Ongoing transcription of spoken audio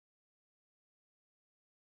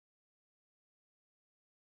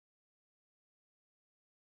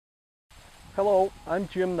Hello, I'm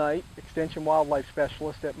Jim Knight, Extension Wildlife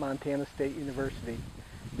Specialist at Montana State University.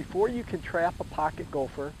 Before you can trap a pocket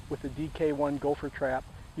gopher with a DK1 gopher trap,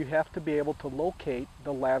 you have to be able to locate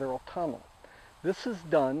the lateral tunnel. This is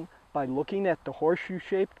done by looking at the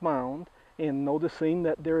horseshoe-shaped mound and noticing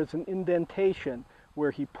that there is an indentation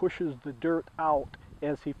where he pushes the dirt out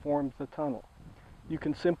as he forms the tunnel. You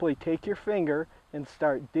can simply take your finger and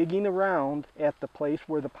start digging around at the place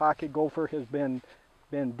where the pocket gopher has been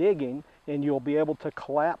digging, and you'll be able to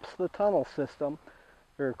collapse the tunnel system,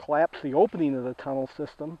 or collapse the opening of the tunnel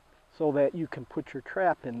system, so that you can put your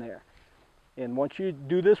trap in there. And once you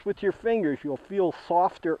do this with your fingers, you'll feel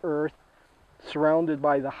softer earth surrounded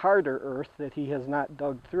by the harder earth that he has not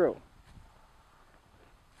dug through.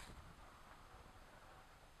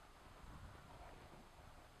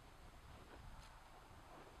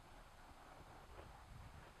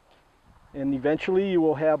 And eventually you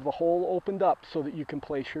will have the hole opened up so that you can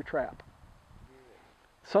place your trap.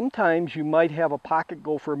 Sometimes you might have a pocket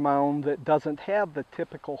gopher mound that doesn't have the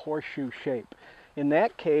typical horseshoe shape. In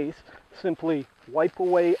that case, simply wipe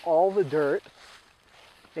away all the dirt,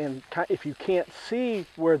 and if you can't see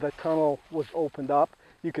where the tunnel was opened up,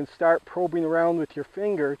 you can start probing around with your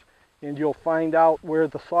fingers and you'll find out where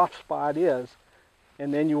the soft spot is,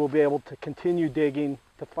 and then you will be able to continue digging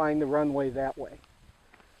to find the runway that way.